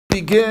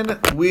begin.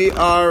 We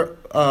are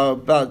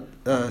about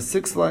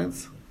 6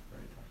 lines.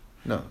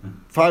 No,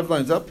 5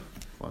 lines up.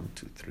 1,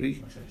 2,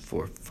 3,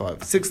 4,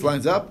 5, 6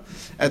 lines up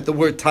at the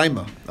word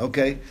taima.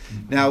 Okay.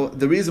 Now,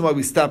 the reason why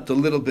we stopped a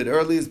little bit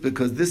early is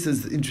because this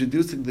is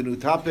introducing the new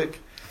topic,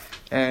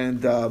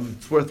 and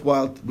it's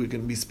worthwhile. We're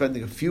going to be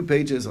spending a few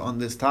pages on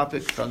this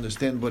topic to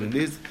understand what it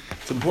is.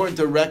 It's important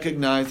to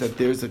recognize that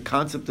there's a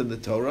concept in the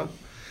Torah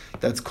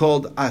that's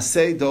called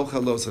aseh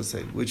docha los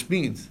aseh, which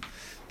means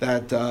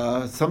that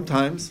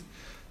sometimes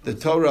the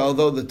Torah,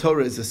 although the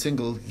Torah is a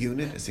single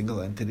unit, a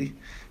single entity,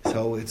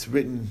 so it's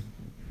written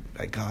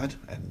by God,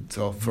 and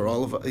so for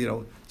all of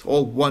it's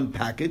all one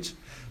package.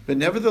 But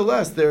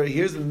nevertheless,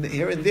 here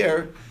and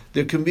there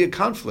can be a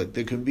conflict.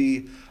 There can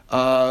be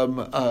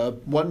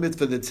one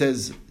mitzvah that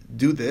says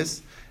do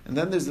this, and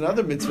then there's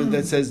another mitzvah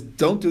that says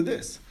don't do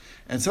this.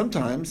 And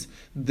sometimes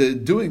the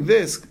doing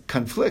this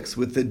conflicts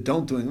with the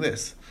don't doing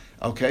this.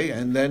 Okay,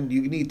 and then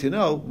you need to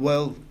know,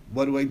 well,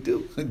 what do I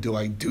do? Do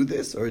I do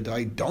this or do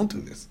I don't do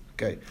this?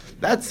 Okay,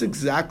 that's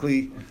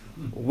exactly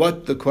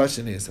what the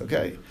question is.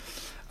 Okay,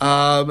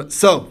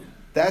 so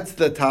that's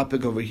the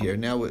topic over here.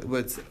 Now,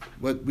 what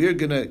we're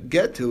gonna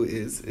get to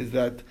is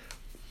that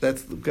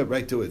let's get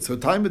right to it. So,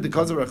 time with the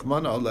cause of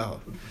Rahman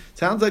Allah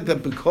sounds like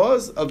that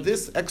because of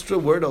this extra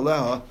word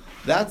Allah,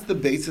 that's the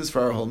basis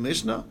for our whole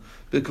Mishnah.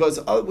 Because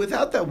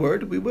without that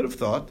word, we would have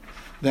thought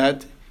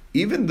that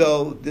even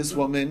though this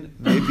woman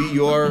may be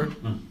your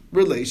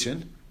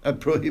relation, a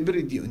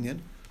prohibited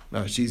union,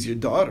 now she's your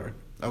daughter,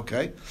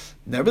 okay?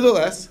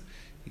 Nevertheless,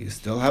 you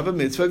still have a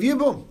mitzvah of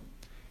yibum.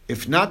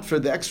 If not for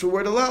the extra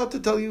word allowed to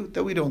tell you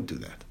that we don't do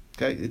that,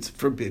 okay? It's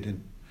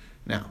forbidden.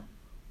 Now,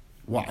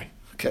 why?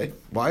 Okay,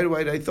 why do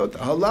I thought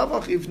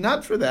halavach? If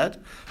not for that,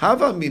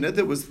 hava mina,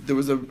 there was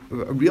a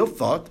real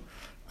thought.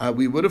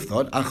 We would have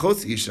thought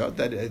achos isha,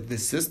 that the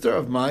sister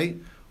of my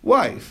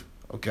wife,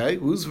 okay,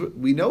 who's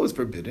we know is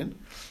forbidden.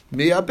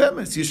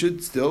 Me'abemes, you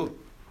should still,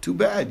 too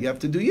bad, you have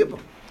to do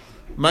yibum.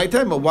 My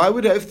time, why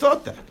would I have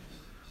thought that?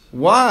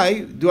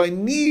 Why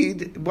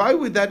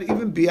would that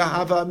even be a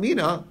hava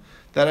amina,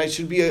 that I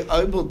should be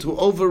able to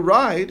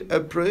override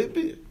a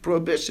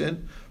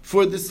prohibition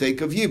for the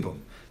sake of yibum?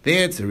 The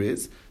answer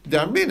is,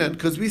 darminan,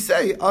 because we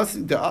say,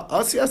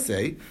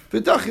 asyaseh,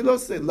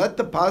 v'tachiloseh, let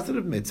the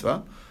positive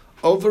mitzvah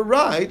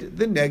override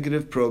the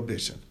negative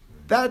prohibition.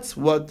 That's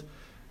why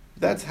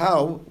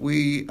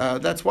we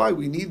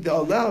need the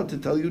allowed to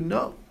tell you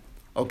no.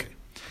 Okay.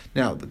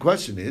 Now, the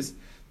question is,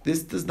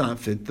 this does not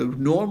fit the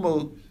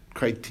normal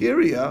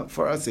criteria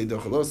for aseh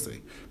dochaloseh.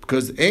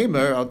 Because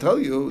Eimer, I'll tell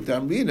you,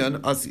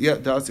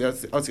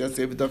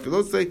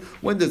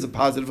 when there's a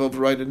positive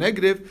override a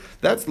negative,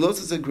 that's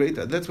losas and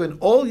greater. That's when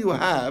all you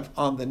have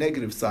on the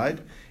negative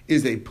side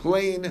is a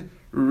plain,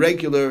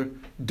 regular,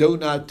 do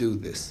not do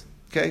this.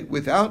 Okay?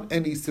 Without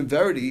any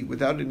severity,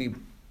 without any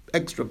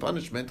extra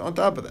punishment on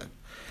top of that.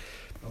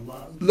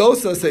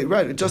 Losa say,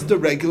 right, just a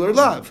regular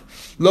love.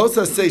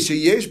 Losa say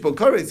sheyesh bo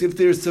kares. If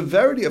there's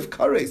severity of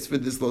kares for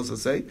this losa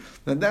say,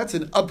 then that's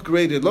an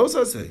upgraded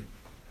losa say.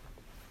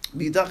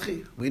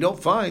 Midachi. We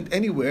don't find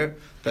anywhere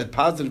that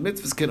positive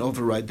mitzvahs can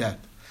override that.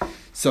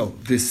 So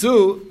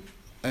visu,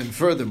 and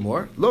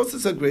furthermore, losa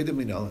say greater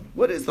minalan.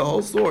 What is the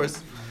whole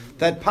source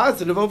that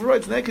positive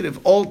overrides negative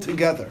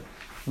altogether?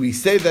 We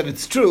say that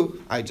it's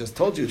true. I just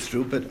told you it's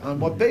true, but on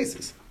what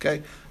basis?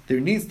 Okay, there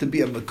needs to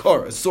be a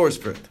makor, a source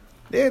for it.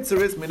 The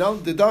answer is Minal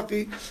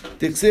Didaki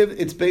Diksiv.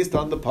 It's based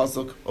on the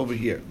pasuk over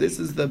here. This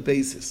is the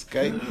basis.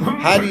 Okay,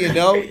 how do you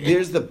know?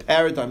 Here's the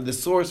paradigm, the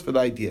source for the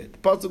idea. The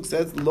pasuk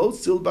says Lo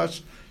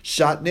silbash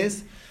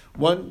shatnes.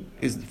 One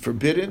is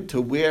forbidden to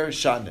wear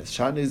shatnes.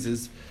 Shatnes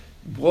is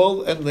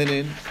wool and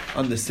linen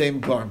on the same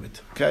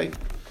garment. Okay,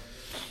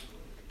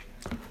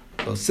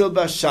 Lo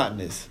silbash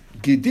shatnes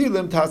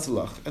gidilim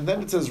tatzalach, and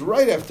then it says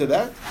right after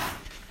that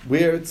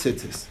wear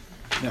tzitzis.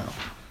 Now,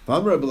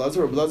 Rabbi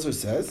Elazar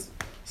says.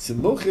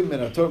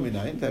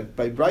 That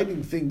by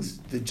writing things,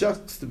 the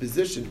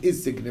juxtaposition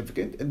is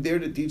significant, and there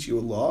to teach you a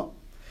law.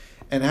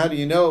 And how do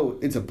you know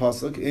it's a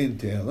pasuk in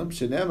Tehillim?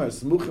 Shenemar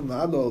smuchim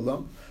la'alo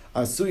olam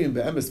asuyim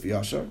be'emes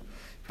v'yashar.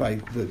 By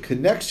the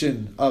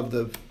connection of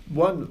the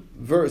one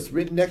verse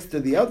written next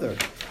to the other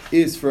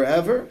is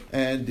forever,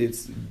 and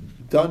it's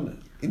done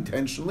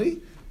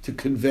intentionally to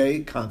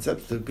convey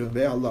concepts, to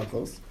convey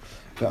halachos.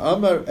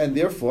 And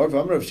therefore,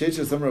 v'amar of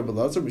Sheshes amar Rabbi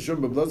Elazar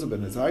mishum Rabbi Elazar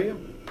ben Azariah.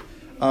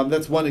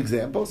 That's one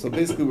example. So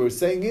basically what we're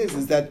saying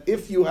is that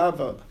if you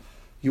want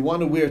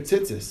to wear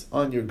tzitzis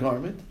on your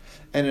garment,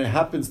 and it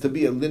happens to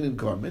be a linen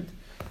garment,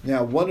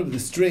 now one of the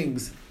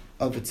strings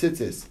of a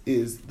tzitzis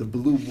is the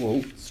blue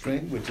wool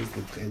string, which is the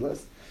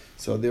tchelas.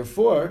 So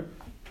therefore,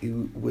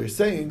 we're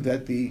saying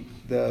that the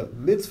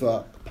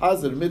mitzvah,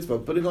 positive mitzvah,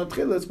 putting on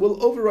tchelas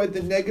will override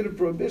the negative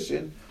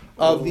prohibition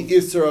of the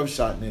Isser of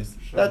Shatnes.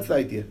 That's the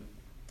idea.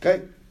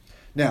 Okay?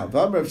 Now,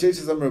 V'amar of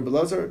Sheshes Amar Rabbi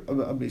Elazar,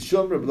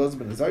 Mishum Rabbi Elazar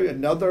ben Azariah,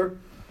 another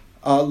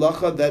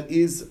halacha that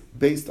is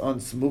based on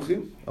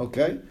smuchim,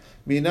 okay?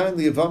 Minayin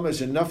liyavama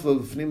shenafla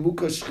l'fnim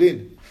muka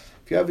shchin.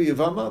 If you have a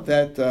yavama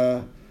that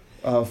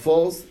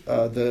falls,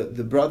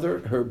 the brother,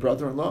 her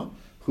brother-in-law,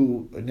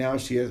 who now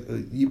she has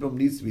Yibum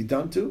needs to be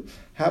done to,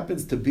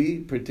 happens to be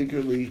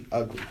particularly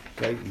ugly.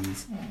 Okay,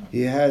 he's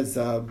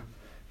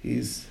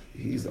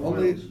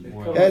only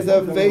has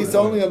a face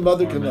only a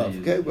mother can love.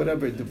 Okay,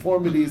 whatever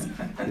deformities,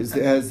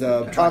 has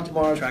a pock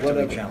mark,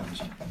 whatever.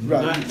 Challenged.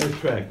 Right. Not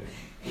attractive.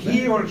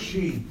 He or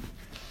she.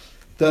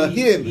 The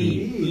him.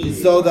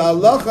 So the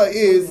halacha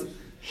is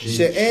She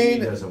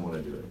she'ein. doesn't want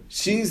to do it.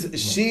 She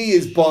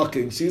is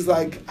balking. She's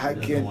like, I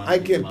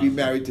can't be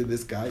married to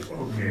this guy.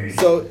 Okay.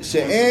 So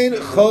she'ein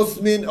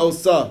chosmin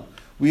osa.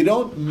 We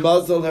don't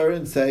muzzle her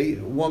and say,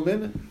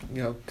 woman,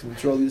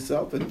 control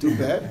yourself and do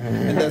bad,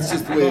 and that's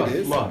just the way it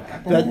is.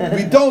 That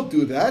we don't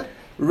do that.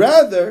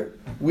 Rather,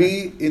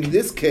 in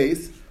this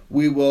case,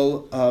 we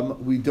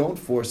don't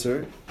force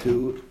her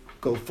to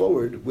go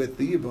forward with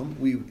the yibum.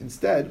 We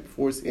instead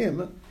force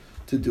him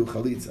to do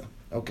chalitza.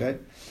 Okay,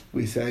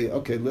 we say,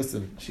 okay,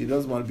 listen, she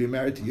doesn't want to be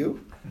married to you.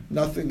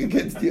 Nothing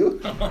against you.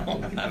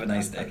 Have a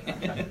nice day.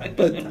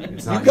 But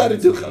you got to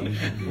do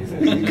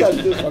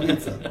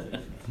chalitza.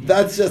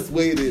 That's just the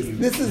way it is.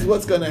 This is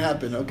what's going to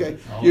happen, okay?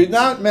 You're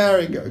not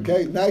marrying her,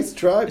 okay? Nice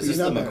try, but Is this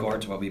you're the not marrying makor her.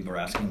 to what we were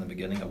asking in the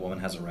beginning? A woman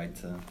has a right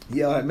to...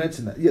 Yeah, I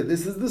mentioned that. Yeah,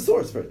 this is the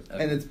source for it.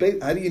 Okay. And it's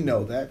based, how do you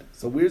know that?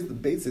 So where's the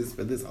basis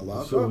for this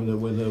halacha? So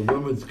when a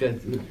woman's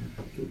getting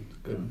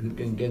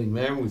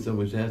married with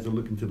someone, she has to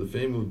look into the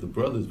fame of the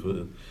brothers for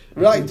the...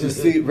 Right, to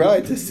see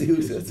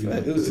who's she's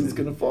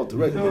going to fall to.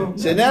 Right. No.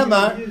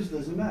 Shenamar,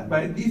 Doesn't matter.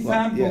 By this Well,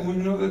 sample, yeah. we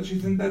know that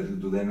she's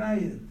entitled to deny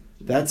it.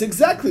 that's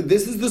exactly,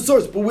 this is the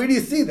source. But where do you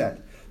see that?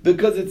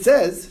 Because it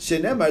says,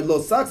 Shenemar lo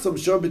saksom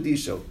shor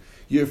b'disho.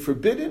 You're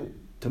forbidden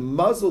to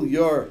muzzle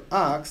your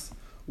ox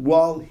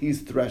while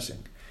he's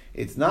threshing.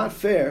 It's not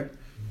fair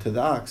to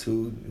the ox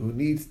who's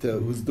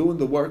doing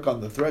the work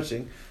on the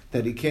threshing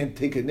that he can't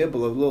take a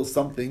nibble of a little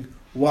something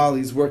while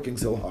he's working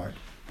so hard.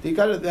 You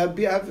got to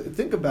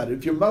think about it.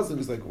 If you're Muslim,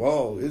 it's like,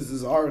 whoa, this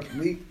is our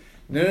meat.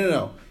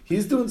 No.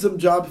 He's doing some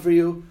job for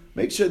you.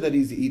 Make sure that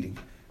he's eating.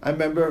 I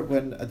remember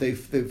when they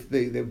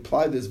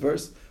applied this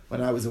verse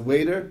when I was a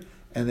waiter,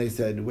 and they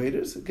said,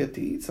 waiters get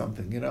to eat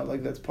something,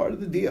 like that's part of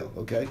the deal,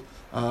 okay?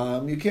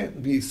 You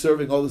can't be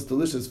serving all this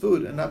delicious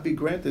food and not be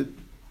granted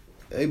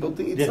able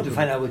to eat You have to something.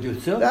 find out what you're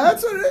serving.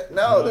 That's what it is.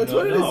 That's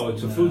what it is. No,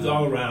 it's the food's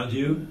all around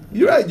you.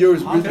 You're right. You're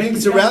being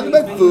surrounded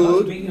by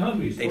food. Being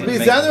hungry. They You're didn't being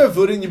make- surrounded by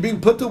food, and you're being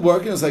put to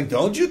work, and it's like,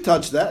 don't you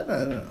touch that? No.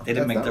 They didn't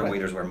That's make not their right.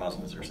 waiters wear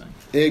muzzles, you're saying.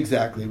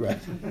 Exactly right.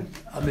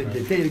 I mean,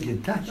 they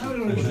can touch I it.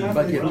 don't know what's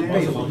But you happening have to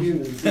pay in for it.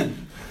 humans.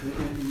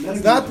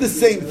 It's not the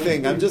same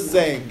thing. I'm just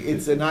saying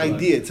it's an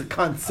idea. It's a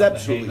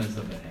conceptually.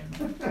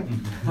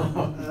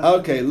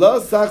 Okay, lo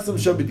sachsum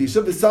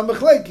shabidisha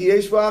v'samachlei ki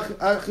yesh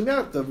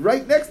v'achimyata.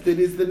 Right next to it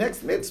is the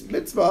next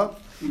mitzvah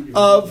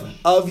of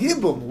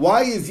Yibum.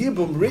 Why is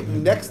Yibum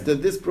written next to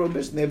this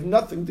prohibition? They have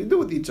nothing to do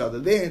with each other.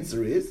 The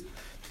answer is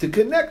to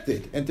connect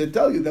it and to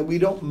tell you that we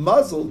don't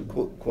muzzle,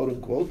 quote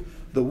unquote,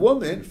 the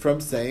woman from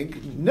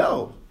saying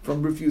no,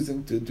 from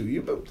refusing to do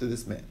Yibum to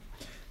this man.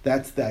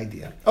 That's the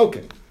idea.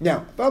 Okay,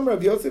 now,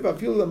 Rav Yosef,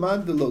 afil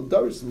laman de lo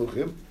darish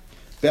smuchim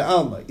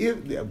be'alma.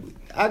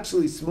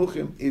 Actually,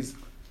 smuchim is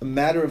a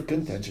matter of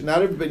contention.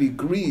 Not everybody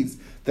agrees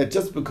that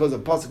just because a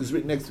pasuk is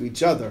written next to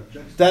each other,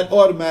 that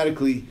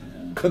automatically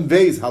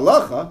conveys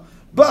halacha.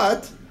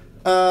 But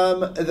they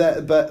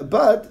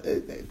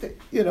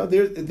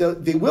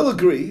will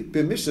agree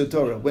b'mishnah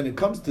Torah when it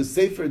comes to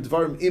Sefer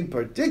Dvarim in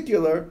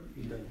particular.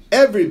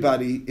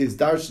 Everybody is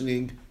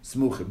darshaning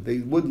smuchim. They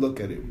would look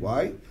at it.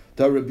 Why?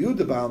 The Rabbi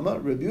Yehuda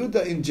B'alma, Rabbi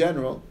Yehuda in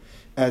general,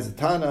 as a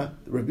Tana,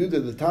 Rabbi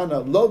Yehuda the Tana,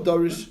 lo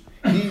dorish,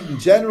 he in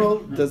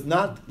general does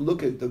not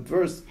look at the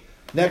verse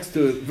next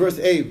to verse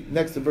A,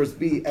 next to verse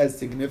B as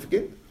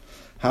significant.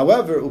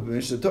 However,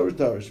 U'b'mishnah Torah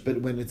dorish, but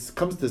when it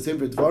comes to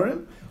Sefer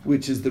Dvarim,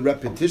 which is the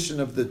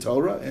repetition of the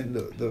Torah in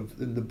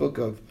the book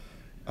of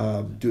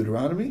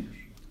Deuteronomy,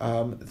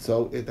 that's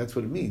what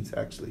it means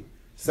actually.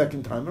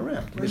 Second time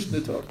around,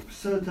 Mishnah Torah.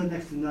 Sota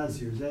next to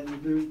Nazir, is that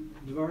in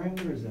the Dvarim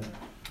or is that?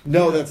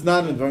 No, that's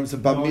not in Dvarim, it's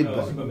about No,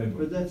 Midbar. it's a Bamidbar.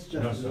 But that's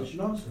juxtaposition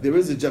also. There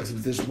is a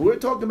juxtaposition. We're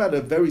talking about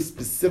a very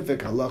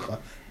specific halacha.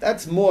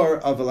 That's more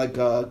of like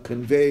a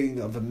conveying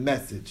of a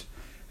message.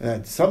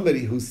 And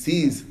somebody who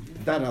sees,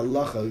 not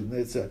halacha,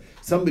 it's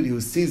somebody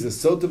who sees a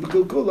sota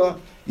b'kulkula,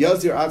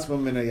 yazir atzma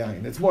min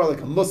hayayin. It's more like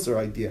a musar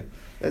idea.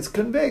 That's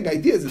conveying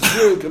ideas. It's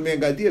really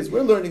conveying ideas.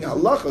 We're learning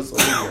halachas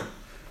over here.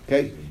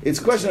 Okay? It's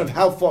a question of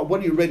how far,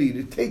 what are you ready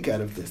to take out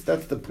of this?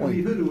 That's the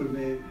point. Rabbi Yehuda would have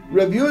made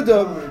Rabbi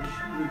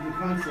Yehuda, the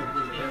concept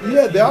of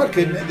yeah, there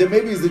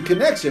maybe is a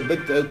connection,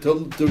 but to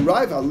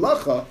derive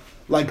halacha,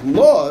 like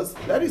laws,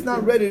 that he's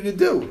not ready to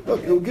do.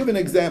 Look, he'll give an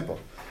example.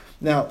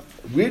 Now,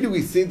 where do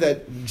we see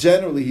that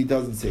generally he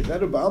doesn't say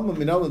that? How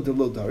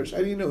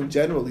do you know in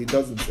general he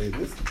doesn't say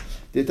this?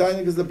 The Tanya,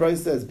 because the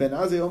price says, Ben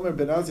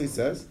Azai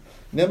says,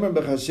 Nemer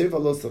b'chashev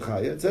alo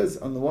sachaya. It says,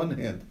 on the one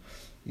hand,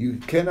 you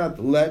cannot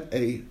let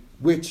a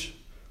witch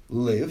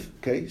live,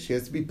 okay? She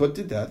has to be put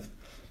to death.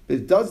 But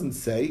it doesn't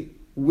say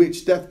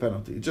which death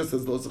penalty. It just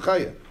says lo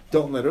sachaya.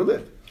 Don't let her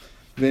live.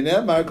 Right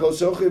next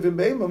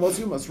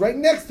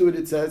to it,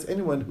 it says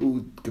anyone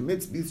who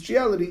commits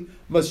bestiality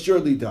must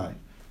surely die.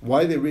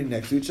 Why are they written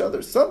next to each other?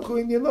 Samchu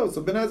in Yelo.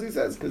 So Ben Azai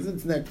says, because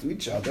it's next to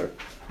each other.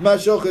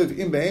 Mashochev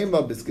im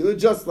behema b'skila,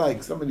 just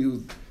like somebody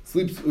who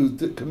sleeps, who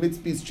commits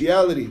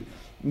bestiality,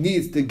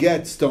 needs to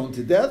get stoned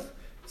to death.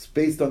 It's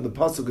based on the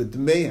pasuk of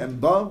Dmei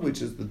Hembam,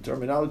 which is the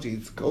terminology,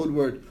 it's a code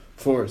word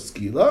for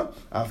skila.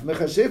 Af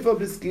mechashefa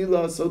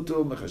b'skila, so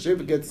too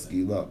mechashefa gets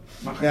skila.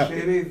 Machasher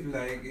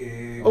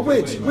is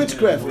like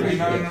Witchcraft.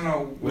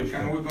 No.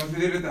 Can we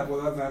consider it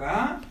avodah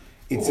zarah?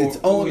 It's Or its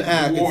own with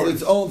act. It's words?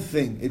 its own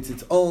thing. It's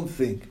its own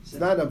thing. It's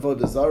not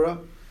avodah zarah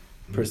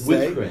per se.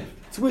 Witchcraft.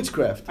 It's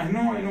witchcraft. I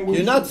know.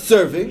 You're not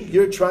serving.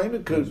 You're trying to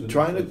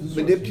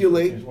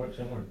manipulate.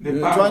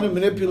 You're trying to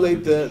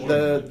manipulate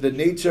the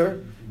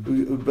nature,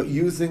 but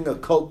using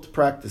occult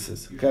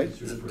practices. Okay.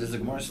 Does the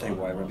Gemara say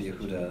why Rabbi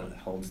Yehuda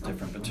holds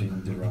different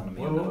between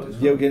Deuteronomy and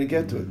Leviticus? Yeah, we're gonna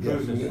get to it.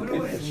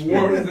 It's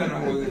Yeah. worse than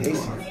avodah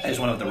zarah. I just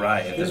want to know the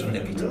rye. If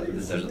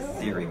there's a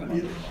theory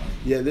behind it.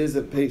 Yeah, there's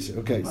a patient.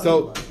 Okay,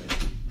 so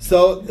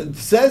it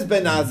says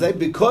Ben Azai,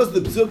 because the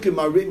psukim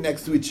are written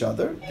next to each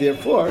other,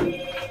 therefore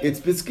it's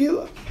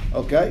Beskila.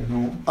 Okay?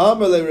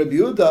 Amar le Rabbi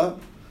Yehuda,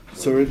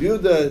 so Rabbi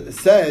Yehuda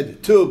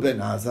said to Ben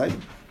Azai,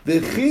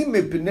 V'chi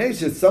mipnei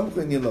shesamchu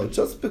in Yelo,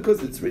 just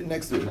because it's written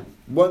next to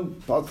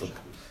one pasuk,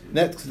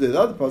 next to the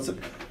other pasuk,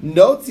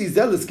 notzi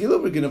zel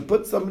skila, we're going to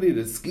put somebody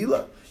to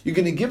skila. You're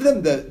going to give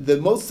them the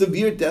most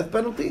severe death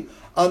penalty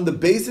on the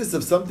basis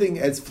of something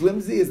as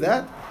flimsy as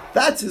that?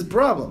 That's his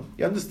problem.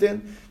 You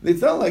understand?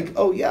 It's not like,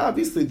 oh yeah,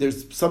 obviously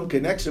there's some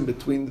connection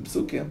between the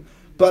psukim,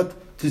 but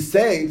to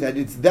say that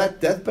it's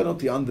that death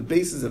penalty on the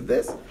basis of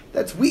this,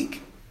 that's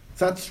weak.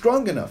 It's not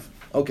strong enough.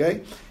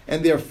 Okay?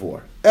 And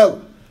therefore,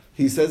 Ella,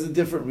 he says a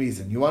different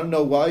reason. You want to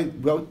know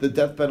what the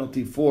death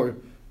penalty for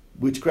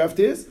witchcraft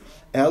is?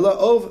 Ella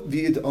ov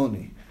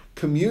v'idoni.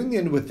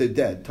 Communion with the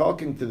dead,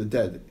 talking to the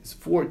dead, is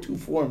two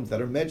forms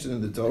that are mentioned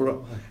in the Torah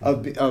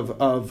of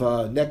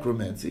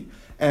necromancy.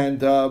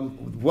 And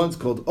one's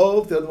called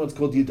Ov, the other one's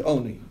called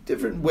Yidoni.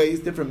 Different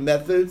ways, different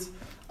methods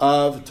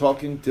of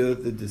talking to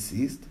the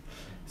deceased.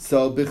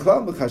 So,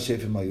 Bichlal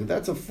Mechashefim Mayu,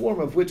 that's a form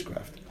of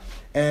witchcraft.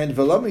 And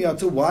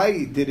Velamiyatu,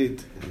 why did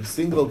it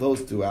single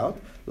those two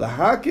out?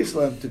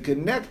 Lahakishlam, to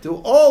connect to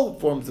all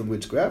forms of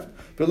witchcraft.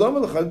 Just like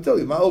over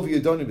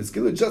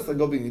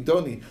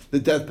Yidoni, the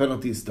death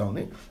penalty is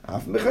stoning.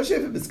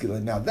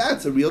 Now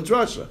that's a real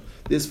drasha.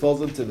 This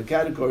falls into the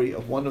category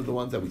of one of the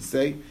ones that we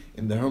say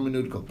in the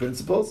hermeneutical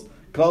principles.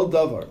 Kol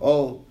davar,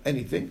 all,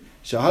 anything.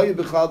 Shahayu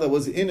b'chlal, that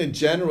was in a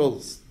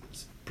general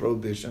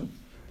prohibition,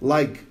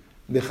 like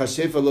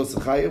mechashefa lo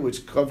sechaya,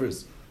 which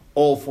covers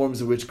all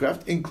forms of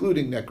witchcraft,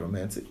 including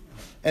necromancy.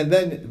 And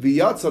then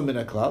v'yatza min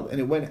haklal, and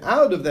it went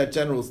out of that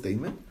general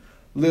statement,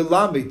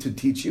 lilame, to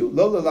teach you,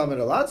 lo lilamed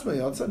alatzma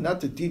yatza,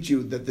 not to teach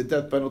you that the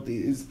death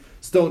penalty is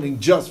stoning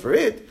just for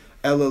it,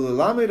 ela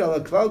lilamed ala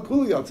klal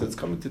kuli yatza, it's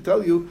coming to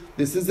tell you,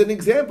 this is an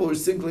example we're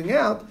singling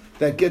out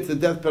that gets the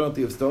death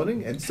penalty of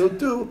stoning, and so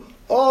too,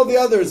 all the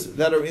others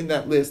that are in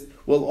that list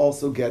will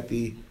also get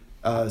the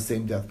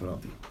same death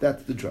penalty.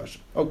 That's the drush.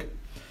 Okay.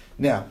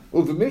 Now,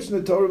 over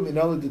Mishnah Torah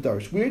Minala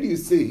Didarsh, where do you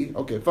see?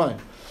 Okay,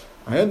 fine.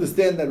 I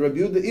understand that Rabbi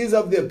Yehuda is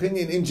of the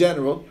opinion in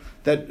general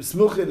that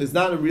smuchin is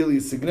not really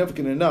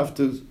significant enough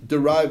to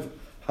derive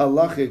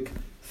halachic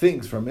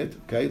things from it,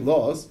 okay,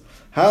 laws.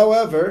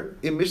 However,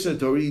 in Mishnah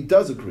Torah he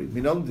does agree.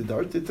 Minala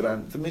Didarsh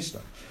Titran to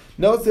Mishnah.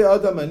 No se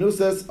adam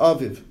anusas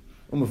aviv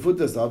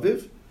umafutas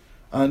aviv.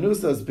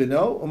 Anusas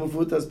bino,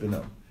 umufutas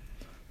bino.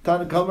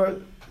 Tana Kamar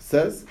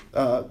says,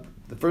 the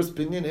first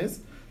opinion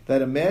is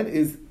that a man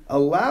is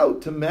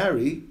allowed to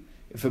marry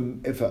if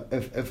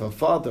a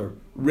father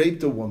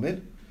raped a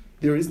woman.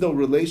 There is no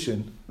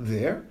relation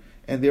there,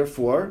 and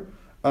therefore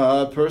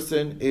a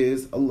person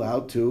is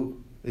allowed to,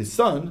 his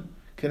son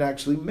can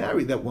actually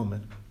marry that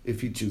woman if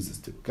he chooses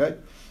to. Okay,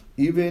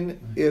 even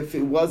if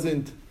it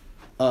wasn't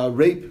a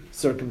rape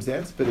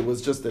circumstance, but it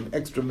was just an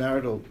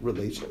extramarital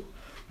relation,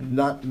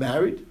 not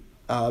married.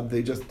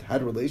 They just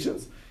had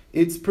relations.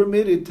 It's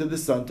permitted to the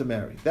son to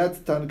marry. That's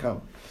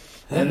Tanakam.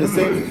 And the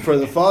same for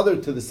the father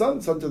to the son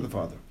to the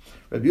father.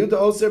 Rabbi Yehuda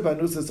Oser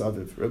Banusas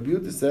Aviv. Rabbi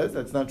Yehuda says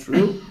that's not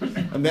true.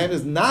 A man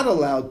is not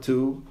allowed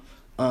to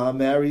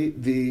marry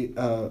the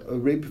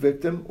rape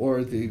victim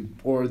or the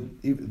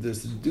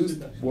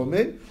seduced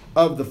woman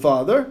of the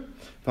father.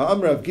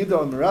 Rav Gida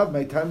Amarav,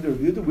 my time to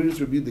Rabbi Yehuda. Where does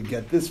Rabbi Yehuda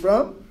get this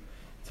from?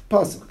 It's a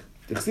pasuk.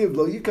 A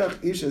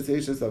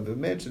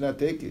man should not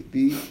take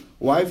the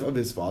wife of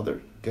his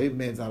father. Okay, a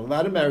man's not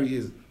allowed to marry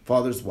his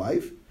father's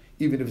wife,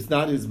 even if it's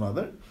not his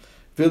mother.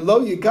 What does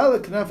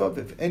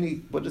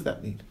that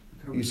mean?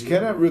 You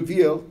cannot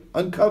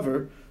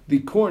uncover the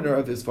corner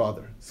of his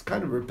father. It's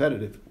kind of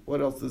repetitive. What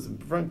else is it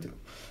referring to?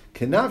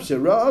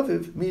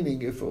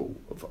 Meaning if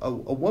a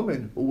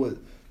woman who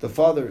the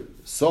father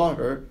saw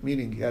her,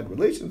 meaning he had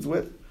relations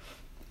with,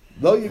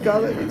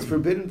 it's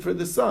forbidden for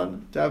the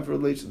son to have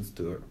relations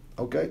to her.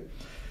 Okay?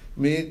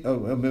 How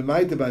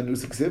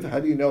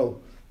do you know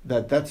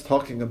that that's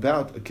talking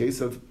about a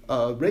case of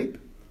rape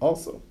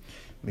also?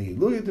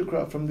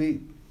 From the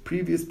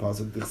previous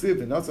pasuk,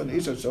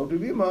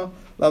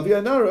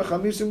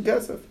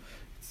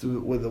 So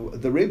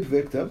with the rape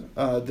victim,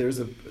 there's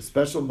a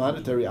special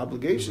monetary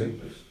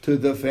obligation to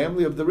the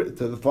family of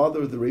to the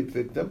father of the rape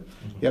victim.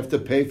 You have to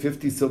pay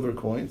 50 silver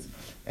coins,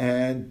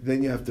 and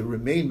then you have to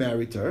remain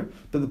married to her.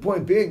 But the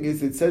point being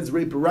is, it says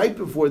rape right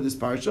before this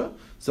parsha,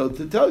 so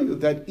to tell you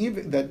that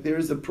even that there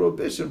is a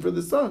prohibition for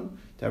the son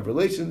to have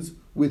relations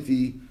with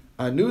the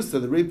anus,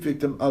 the rape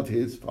victim of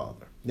his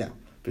father. Now,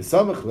 it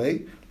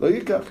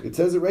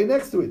says it right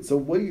next to it. So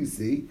what do you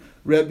see?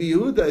 Rabbi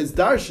Yehuda is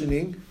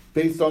darshaning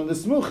based on the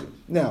smuchim.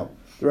 Now,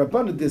 the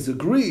Rabbanan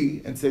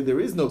disagree and say there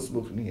is no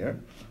smuchim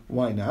here.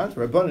 Why not?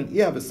 Rabbanan,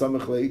 you have a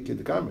samachlei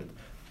kiddukamrit.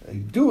 You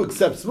do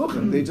accept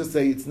smuchim, they just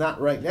say it's not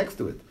right next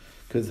to it.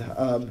 Because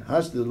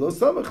hashda lo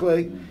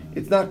samachlei,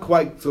 it's not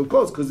quite so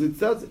close, because it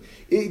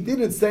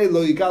didn't say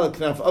lo yigala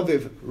knaf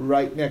aviv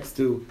right next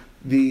to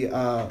the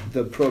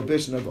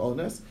prohibition of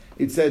onus.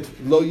 It said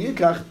lo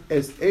yikach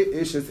es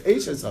eshes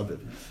aviv.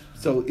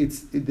 So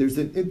there's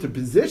an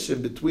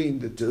interposition between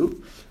the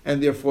two,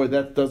 and therefore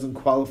that doesn't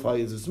qualify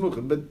as a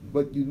smuchim. But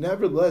what you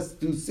nevertheless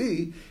do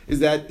see is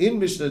that in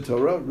Mishnah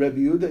Torah, Rabbi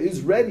Yehuda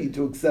is ready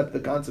to accept the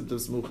concept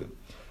of smuchim.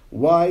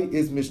 Why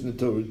is Mishnah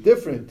Torah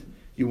different?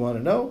 You want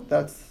to know?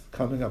 That's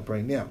coming up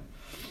right now.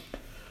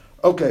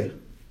 Okay.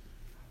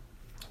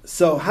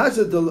 So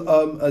so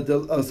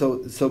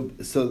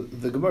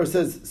the Gemara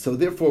says, so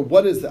therefore,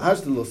 what is the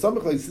hashdalo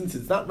samachlei? Since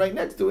it's not right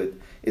next to it,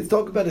 it's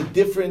talking about a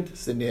different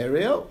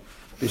scenario.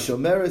 The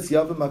Shomeres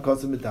Yavam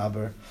Makosim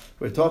Medaber.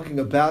 We're talking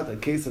about a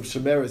case of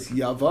Shomeres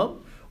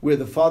Yavam, where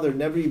the father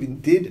never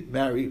even did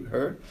marry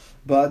her,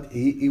 but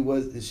she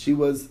was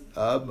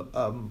the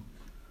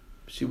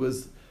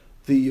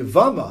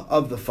Yavama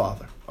of the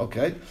father.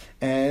 Okay,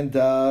 and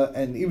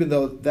even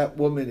though that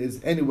woman is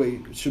anyway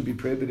should be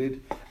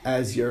prohibited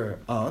as your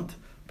aunt,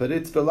 but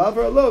it's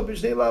v'laver alo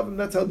b'shnei lavim.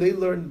 That's how they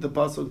learned the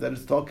pasuk that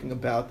it's talking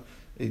about.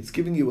 It's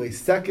giving you a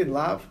second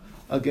lav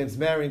against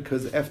marrying,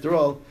 because after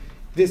all,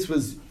 this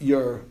was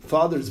your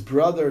father's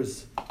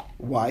brother's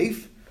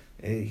wife.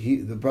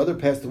 The brother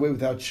passed away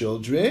without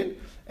children,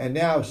 and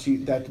now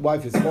that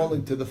wife is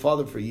falling to the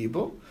father for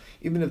yibum.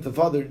 Even if the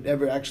father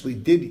never actually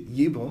did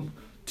yibum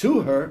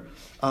to her,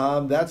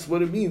 that's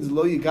what it means.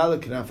 Lo yigala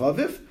knaf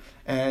aviv,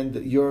 and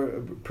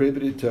you're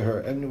prohibited to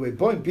her. Anyway,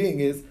 point being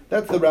is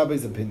that's the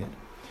rabbi's opinion.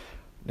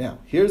 Now,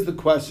 here's the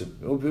question: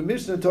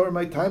 Mishnah Torah,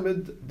 my time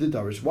the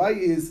Darish. Why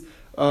is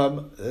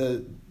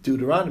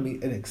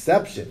Deuteronomy an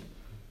exception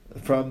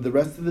from the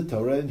rest of the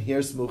Torah, and here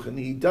Smuchin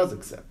he does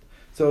accept?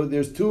 So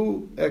there's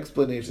two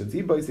explanations.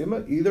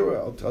 Either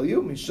I'll tell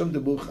you, Mishum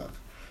debuchach,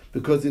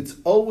 because it's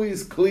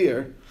always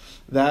clear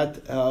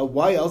that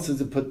why else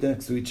is it put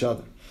next to each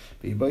other?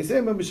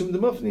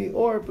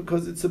 Or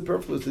because it's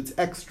superfluous, it's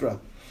extra.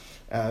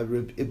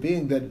 It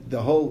being that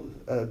the whole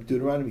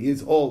Deuteronomy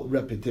is all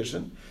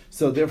repetition,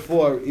 so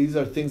therefore these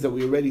are things that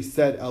we already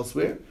said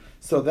elsewhere.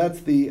 So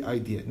that's the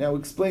idea. Now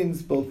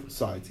explains both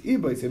sides.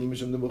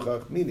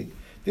 Meaning,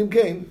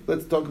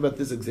 let's talk about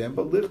this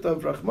example.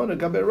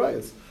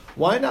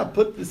 Why not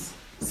put this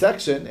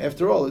section?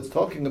 After all, it's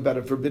talking about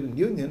a forbidden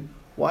union.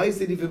 Why is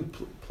it even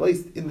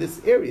placed in this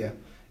area?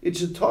 It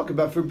should talk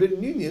about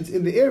forbidden unions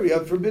in the area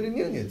of forbidden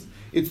unions.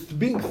 It's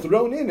being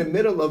thrown in the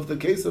middle of the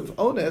case of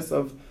ones,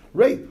 of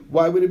rape.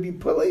 Why would it be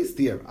placed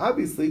here?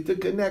 Obviously to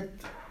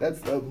connect.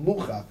 That's the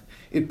muchach.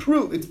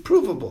 It's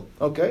provable.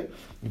 Okay?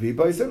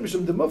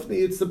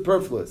 It's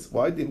superfluous.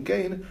 Why?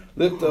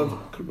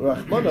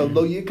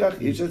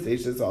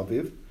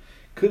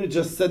 Could have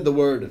just said the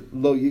word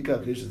lo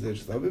yikach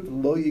ishes aviv,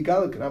 lo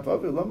yigala knaf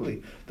aviv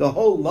lamli. The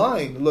whole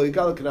line lo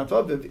yigala knaf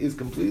aviv is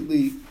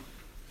completely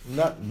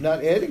not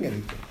adding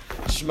anything.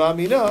 Shma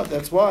mina.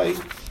 That's why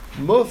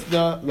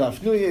mufna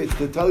lafnuya is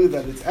to tell you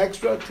that it's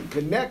extra to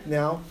connect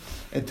now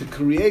and to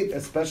create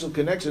a special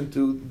connection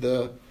to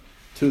the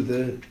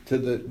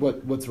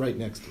what's right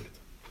next to it.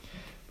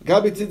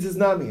 Gabi tzitzis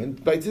nami,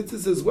 and by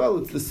tzitzis as well,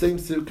 it's the same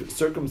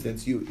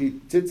circumstance.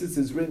 Tzitzis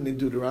is written in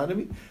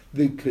Deuteronomy,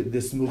 the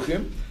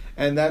smuchim,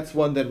 and that's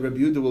one that Rabbi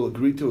Yehuda will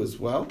agree to as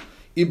well.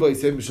 Iba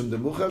yisei mishum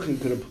demuchach, you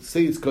could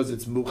say it's because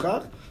it's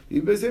muchach.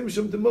 Iba yisei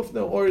mishum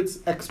demufna, or it's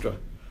extra.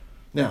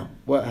 Now,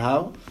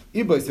 how?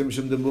 Iba yisei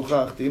mishum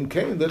demuchach, im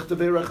kein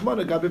lechtavei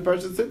rachmana gabi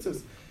parshat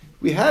tzitzis.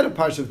 We had a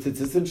parsha of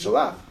tzitzis in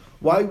Shalach.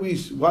 Why we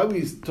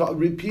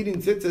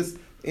repeating tzitzis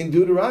in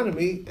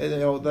Deuteronomy?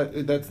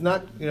 That's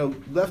not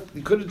left.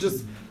 You could have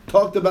just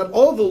talked about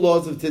all the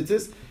laws of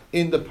tzitzis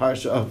in the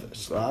parsha of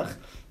Shalach.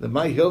 The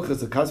Mai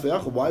Hilchas of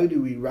Kasvei. Why do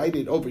we write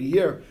it over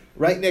here,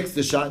 right next to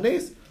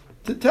Shatnes?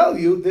 To tell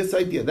you this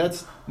idea.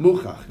 That's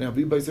muchach. Now,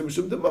 we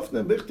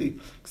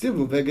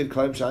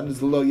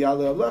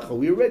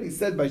already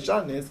said by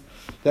Shatnes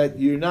that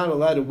you're not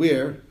allowed to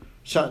wear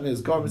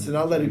Shatnes garments and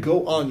not let it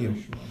go on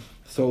you.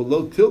 So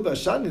lo tilba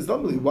Shatnes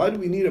lamali. Why do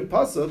we need a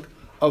pasuk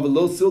of a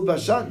lo silba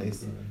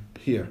Shatnes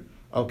here?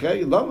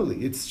 Okay,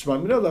 lamali. It's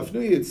shmamina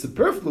lafnuya. It's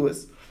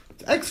superfluous.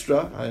 It's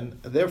extra, and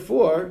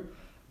therefore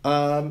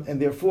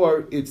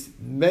it's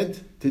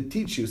meant to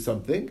teach you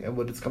something. And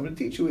what it's coming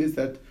to teach you is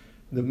that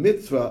the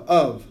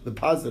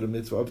positive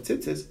mitzvah of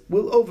tzitzis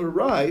will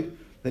override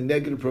the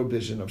negative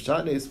prohibition of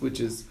Shatnes, which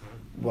is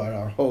what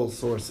our whole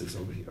source is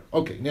over here.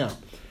 Okay, now,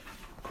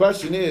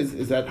 question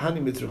is that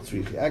Hani Mitzrach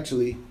Tzrichi?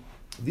 Actually,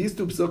 these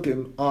two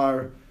psukim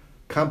are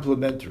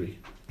complementary.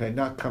 Okay,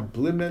 not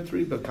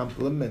complimentary, but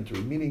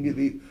complementary,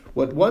 meaning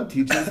what one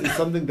teaches is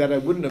something that I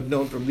wouldn't have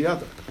known from the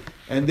other.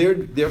 And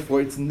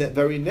therefore, it's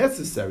very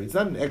necessary. It's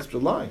not an extra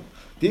line.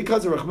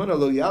 Because of Rachmana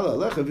lo ya'ala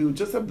alecha, if you would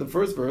just have the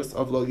first verse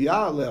of lo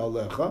ya'ale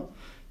alecha,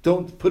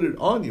 don't put it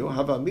on you,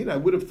 havamina, I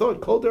would have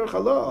thought, kol derech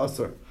hala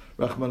asar.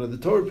 Rachmana, the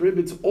Torah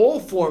prohibits all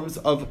forms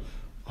of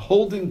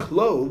holding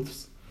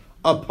clothes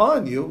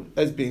upon you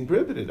as being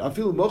prohibited. I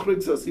feel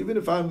mochrik sus, even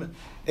if I'm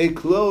a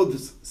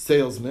clothes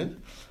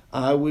salesman,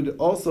 I would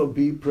also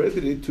be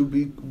prohibited to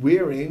be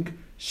wearing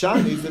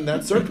shanis in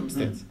that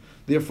circumstance.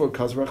 Therefore,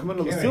 kaz Rachmana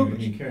lo silbish.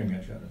 You're carrying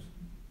that shadows.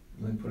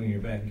 Like putting it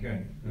in your bag and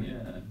carrying it.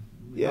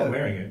 Yeah. Not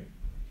wearing it.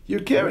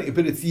 You're carrying it,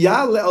 but it's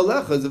ya'le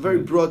alecha is a very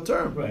broad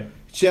term. Right.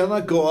 Shall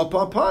not go up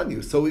upon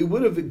you. So it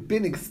would have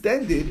been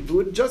extended, if it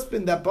would have just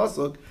been that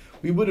pasuk,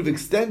 we would have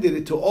extended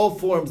it to all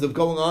forms of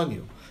going on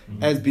you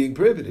as being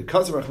prohibited.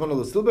 That's why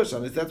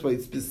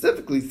it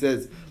specifically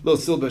says lo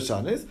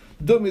silbashanis,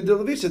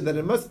 that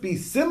it must be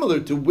similar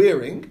to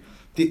wearing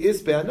the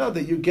isbe'ana,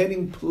 that you're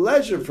getting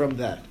pleasure from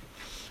that.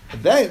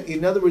 Then,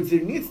 in other words,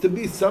 there needs to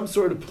be some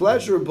sort of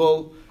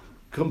pleasurable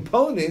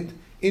component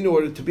in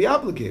order to be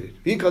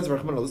obligated. Because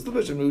Rahman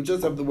al-Silbash, and we would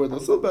just have the word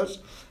al-Silbash,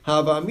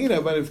 Hava Amina, I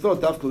might have thought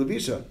Dafka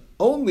Levisha,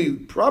 only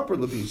proper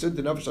Levisha,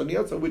 the Nafesh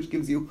Aniyatza, which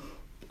gives you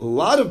a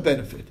lot of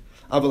benefit.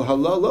 Aval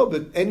Halal,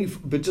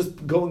 but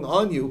just going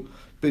on you,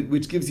 but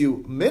which gives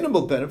you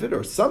minimal benefit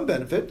or some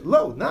benefit,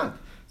 lo, not.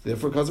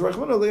 Therefore, that's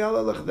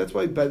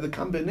why by the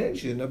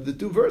combination of the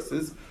two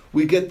verses,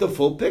 we get the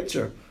full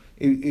picture.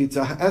 It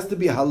has to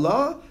be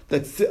Halah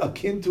that's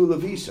akin to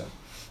Levisha.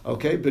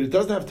 Okay, but it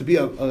doesn't have to be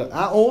a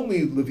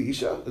only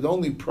levisha, the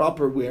only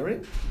proper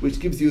wearing, which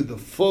gives you the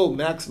full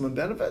maximum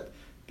benefit,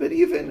 but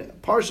even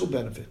partial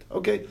benefit.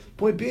 Okay,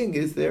 point being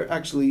is there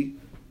actually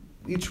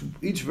each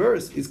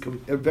verse is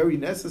very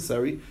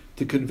necessary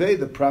to convey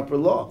the proper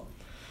law.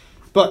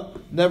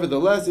 But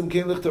nevertheless,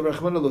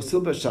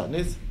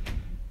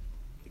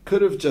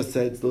 could have just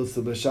said lo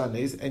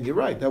silbashanes, and you're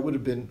right, that would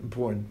have been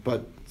important.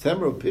 But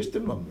tzemro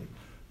pishtim mamli,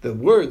 the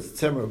words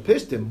tzemro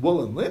pishtim,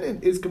 wool and linen,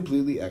 is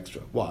completely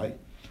extra. Why?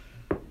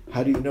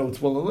 How do you know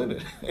it's wool and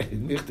linen?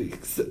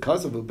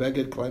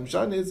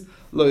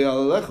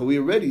 We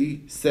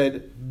already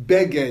said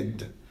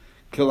beged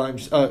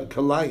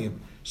kalayim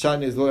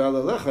shanis lo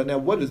yalalecha. Now,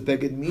 what does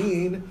beged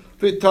mean?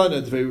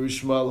 V'tana dvei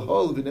rishmal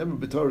hol v'nemer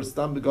b'torah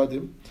stam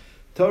begadim.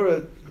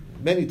 Torah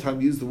many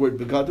times use the word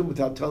begadim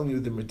without telling you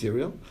the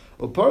material.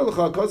 And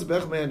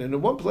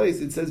in one place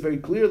it says very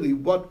clearly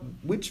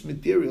which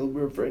material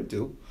we're referring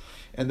to,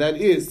 and that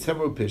is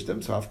tzemro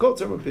pishtim. So I've called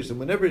tzemro pishtim.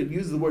 Whenever it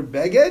uses the word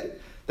beged,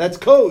 that's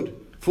code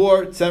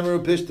for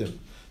tzemro pishtim.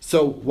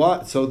 So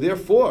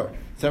therefore,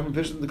 tzemro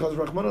pishtim, because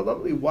Rahman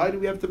lovely. Why do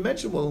we have to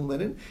mention wool and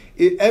linen?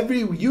 Every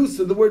use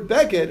of the word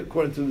beged,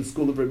 according to the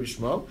school of Rabbi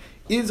Shmuel,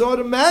 is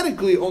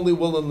automatically only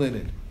wool and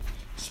linen.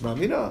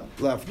 Shmamina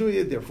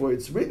lafnuya. Therefore,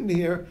 it's written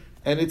here,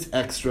 and it's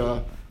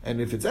extra. And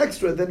if it's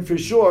extra, then for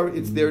sure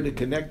it's there to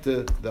connect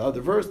to the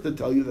other verse to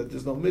tell you that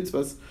there's no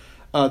mitzvahs,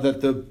 that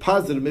the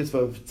positive mitzvah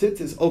of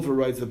tzitzis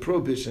overrides the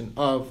prohibition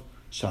of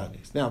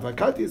shanis. Now,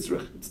 vakati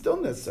yitzrich, it's still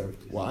necessary.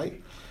 Why?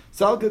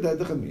 I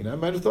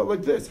might have thought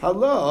like this: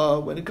 Halah,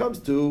 when it comes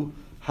to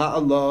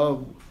ha'alah,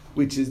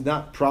 which is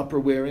not proper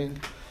wearing,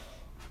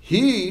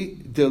 he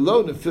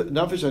delo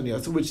nafesh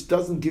aniyasa, which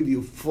doesn't give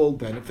you full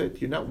benefit.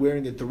 You're not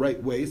wearing it the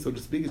right way, so to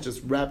speak. It's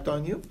just wrapped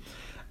on you.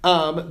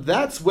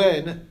 That's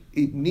when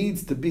it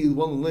needs to be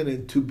wool and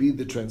linen to be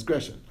the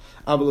transgression.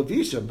 But with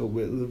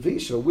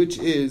levisha, which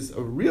is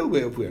a real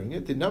way of wearing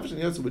it, the nafesh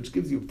aniyasa, which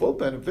gives you full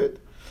benefit,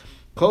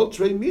 kol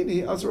trei mini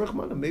asar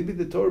rachmana. Maybe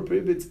the Torah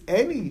prohibits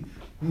any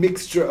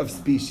mixture of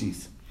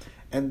species,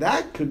 and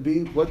that could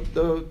be what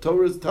the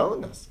Torah is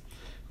telling us.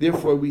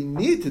 Therefore, we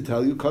need to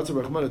tell you, to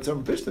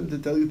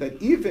tell you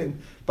that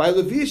even by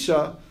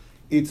levisha,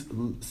 it's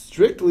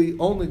strictly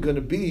only going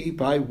to be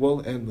by wool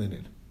and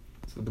linen.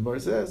 So the Gemara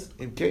says,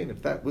 in Cain,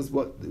 if that was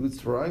what it was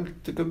trying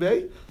to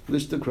convey,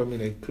 lishta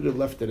kramine, could have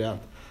left it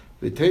out.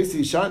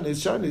 V'teisi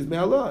shanis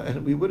me'alah,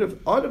 and we would have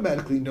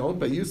automatically known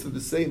by use of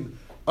the same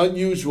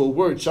unusual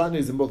word,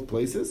 shanis in both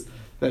places,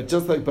 that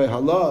just like by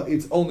halah,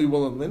 it's only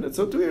wool and linen,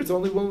 so too here it's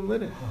only wool and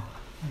linen.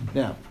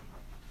 Now,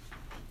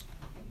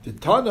 the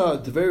Tana,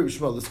 the very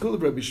Shmuel, the school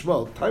of Rabbi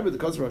Shmuel, time of the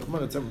Kazar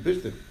Rachman at Tzemra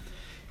Pishtim,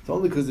 it's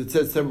only because it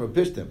says Tzemra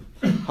Pishtim.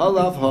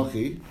 Halav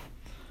hachi,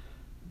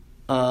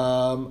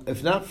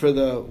 if not for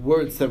the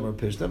word Tzemra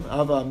Pishtim,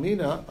 Ava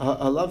Amina,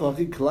 halav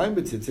hachi, climb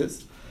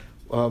b'tzitzis,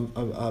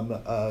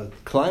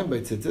 climb by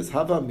tzitzis,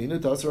 Hava Amina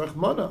das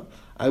Rachmana.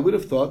 I would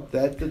have thought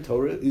that the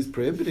Torah is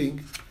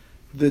prohibiting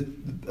the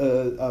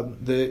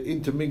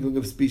intermingling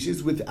of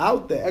species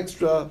without the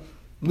extra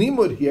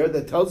limud here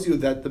that tells you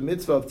that the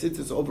mitzvah of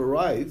tzitzis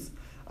overrides.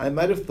 I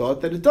might have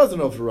thought that it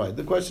doesn't override.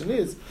 The question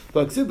is,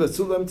 doesn't the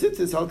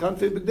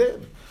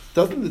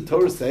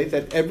Torah say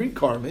that every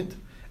garment,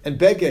 and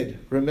beged,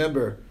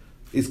 remember,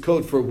 is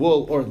code for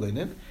wool or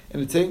linen,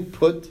 and it's saying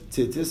put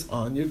tzitzis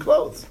on your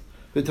clothes.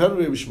 And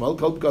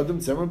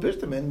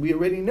we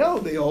already know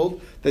they hold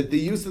that the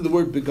use of the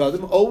word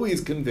begadim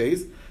always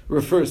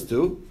refers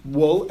to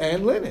wool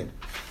and linen.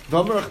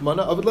 And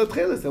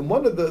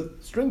one of the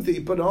strings that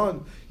you put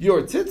on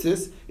your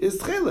tzitzis is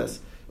tcheles.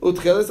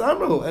 Utcheles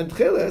amrahu, and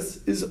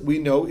tcheles we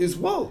know is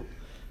wool.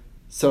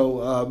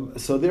 So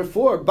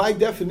therefore, by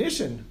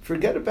definition,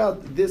 forget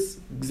about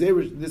this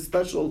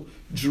special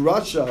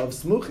drasha of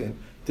smuchin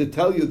to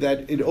tell you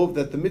that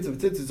the mitzvah of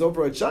tzitzis is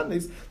over at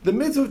shatnez. The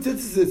mitzvah of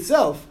tzitzis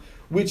itself,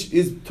 which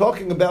is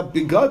talking about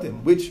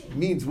begadim, which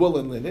means wool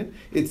and linen,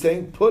 it's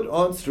saying put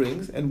on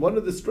strings, and one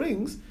of the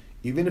strings,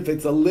 even if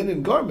it's a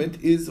linen garment,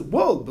 is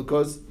wool,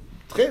 because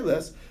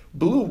tcheles,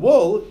 blue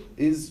wool,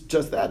 is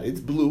just that, it's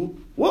blue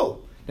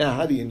wool. Now,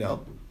 how do you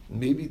know?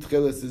 Maybe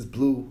tcheles is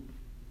blue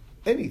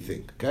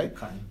anything, okay?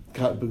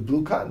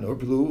 Blue cotton or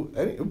blue,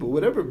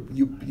 whatever.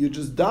 You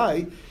just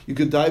dye, you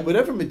could dye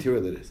whatever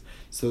material it is.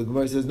 So the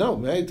Gemara says, no,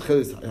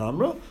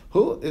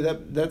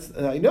 that's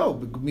I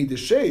know,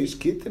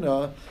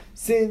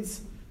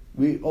 since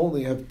we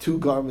only have two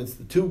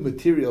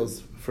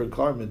materials for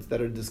garments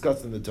that are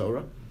discussed in the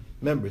Torah.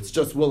 Remember, it's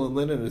just wool and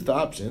linen, it's the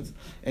options.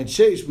 And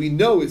sheish, we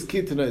know is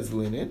kitana is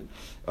linen.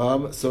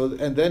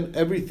 And then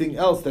everything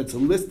else that's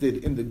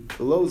listed in the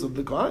clothes of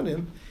the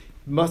Kohanim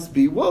must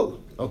be wool.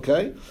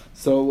 Okay?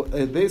 So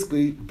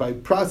basically, by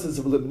process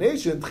of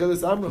elimination,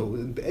 tcheles amru,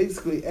 and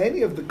basically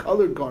any of the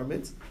colored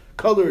garments,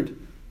 colored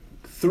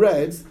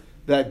threads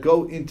that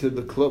go into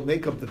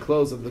make up the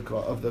clothes of the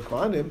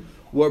Kohanim,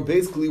 were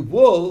basically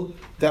wool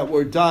that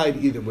were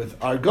dyed either with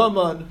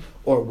argaman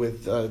or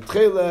with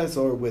tcheles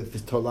or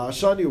with tola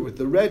ashani or with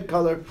the red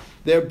color.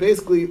 They're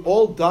basically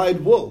all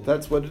dyed wool.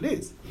 That's what it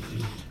is.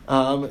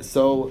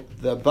 So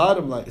the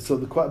bottom line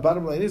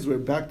is, we're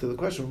back to the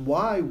question: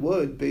 why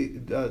would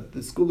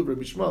the school of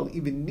Rabbi Shmuel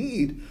even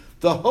need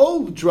the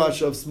whole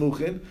drush of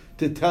smuchin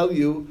to tell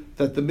you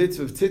that the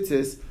mitzvah of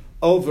tzitzis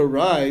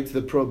overrides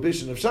the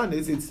prohibition of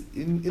shatnez? It's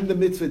in the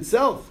mitzvah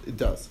itself. It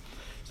does.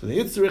 So the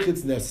Yitzrich,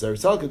 it's necessary.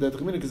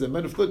 Because I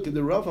meant to look at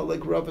the Rava,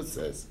 like Rava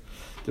says.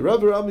 The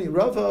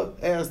Rava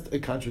asked a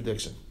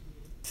contradiction.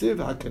 Tziv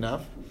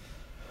hakanaf.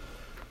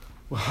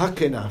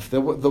 Hakanaf,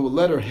 the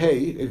letter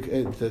hey,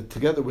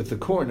 together with the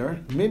corner,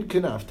 min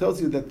kanaf,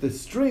 tells you that the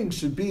string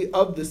should be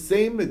of the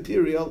same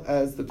material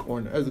as the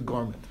corner, as a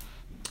garment.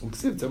 And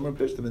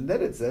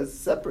then it says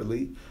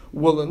separately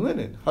wool and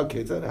linen.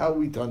 Okay, so how are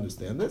we to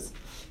understand this?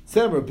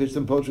 Wool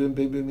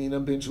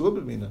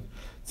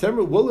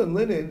and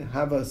linen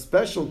have a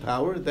special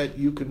power that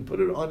you can put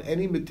it on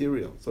any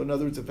material. So in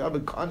other words, if I have a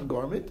cotton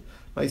garment,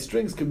 my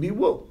strings can be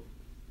wool.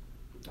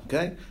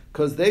 Okay?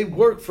 Because they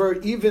work for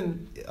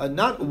even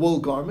not a wool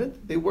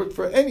garment, they work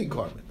for any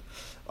garment.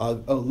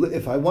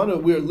 If I want to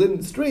wear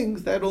linen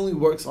strings, that only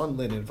works on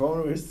linen. If I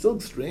want to wear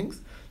silk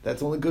strings,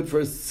 that's only good for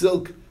a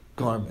silk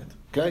garment.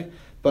 Okay?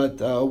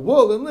 But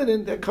wool and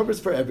linen, that covers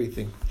for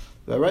everything.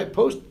 All right?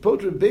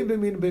 Potrin bein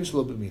b'mina bein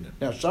shelo b'mina.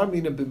 Now,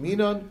 shamina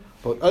b'minon,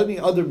 but any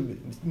other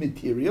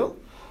material,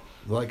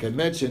 like I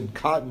mentioned,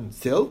 cotton,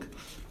 silk,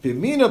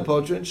 b'mina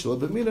potrin, shelo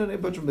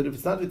b'mina, but if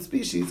it's not its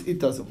species, it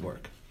doesn't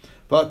work.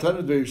 But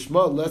Rabbi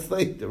Shmuel, less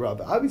like the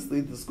Rava.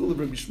 Obviously, the school of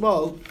Rabbi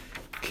Shmuel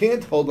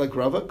can't hold like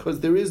Rava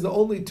because there is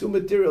only two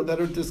material that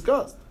are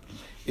discussed.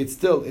 It's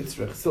still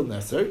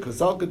necessary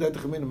because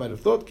Al-Kadat might have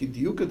thought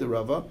Kidiyuka the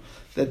Rava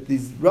that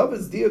this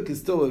Rava's diuk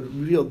is still a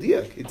real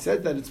diuk. It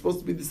said that it's supposed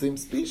to be the same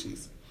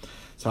species.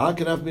 So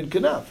hakanaf min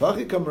kanaf,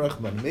 hachikam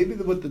rachman. Maybe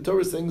what the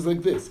Torah is saying is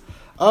like this: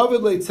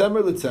 Avid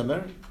leitzemer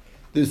letzemer.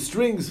 The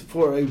strings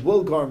for a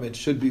wool garment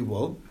should be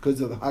wool because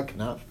of the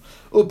hakanaf.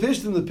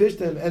 Upishtim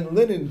lepishtim, and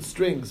linen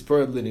strings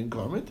for a linen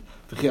garment.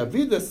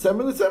 V'chiavida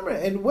semer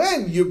letzemer. And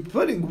when you're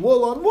putting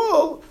wool on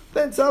wool,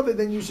 then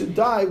you should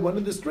dye one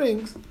of the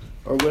strings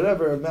or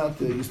whatever amount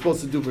that you're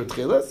supposed to do for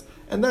tcheles,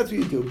 and that's what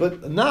you do,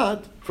 but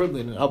not for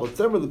linen.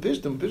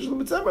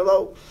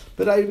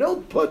 But I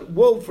don't put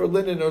wool for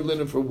linen or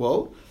linen for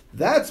wool.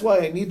 That's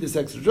why I need this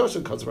extra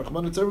drasha, because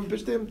Rachman and Tzemar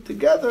Pishtim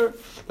together,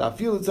 the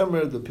Afil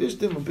Tzemar, the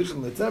Pishtim, and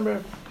Pishtim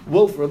Tzemar,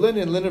 wool for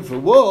linen, linen for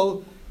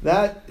wool,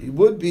 that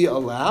would be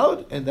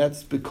allowed, and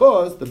that's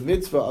because the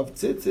mitzvah of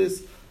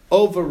tzitzis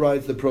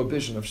overrides the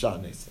prohibition of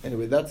shatnez.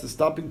 Anyway, that's the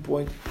stopping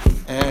point,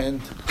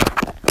 and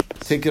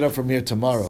take it up from here tomorrow.